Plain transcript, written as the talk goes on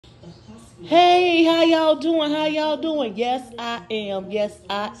Hey, how y'all doing? How y'all doing? Yes, I am. Yes,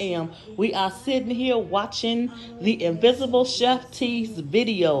 I am. We are sitting here watching the Invisible Chef T's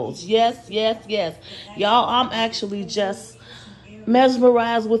videos. Yes, yes, yes. Y'all, I'm actually just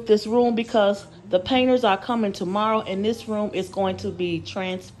mesmerized with this room because the painters are coming tomorrow and this room is going to be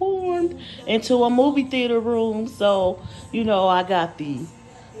transformed into a movie theater room. So, I got the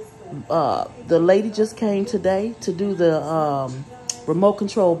lady just came today to do the remote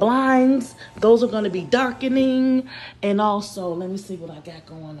control blinds. Those are going to be darkening. And also, let me see what I got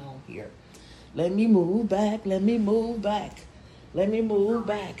going on here. Let me move back. Let me move back. Let me move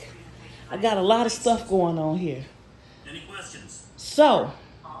back. I got a lot of stuff going on here. Any questions? So,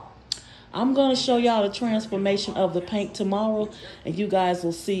 I'm going to show y'all the transformation of the paint tomorrow, and you guys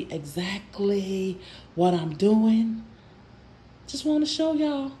will see exactly what I'm doing. Just want to show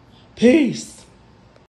y'all. Peace.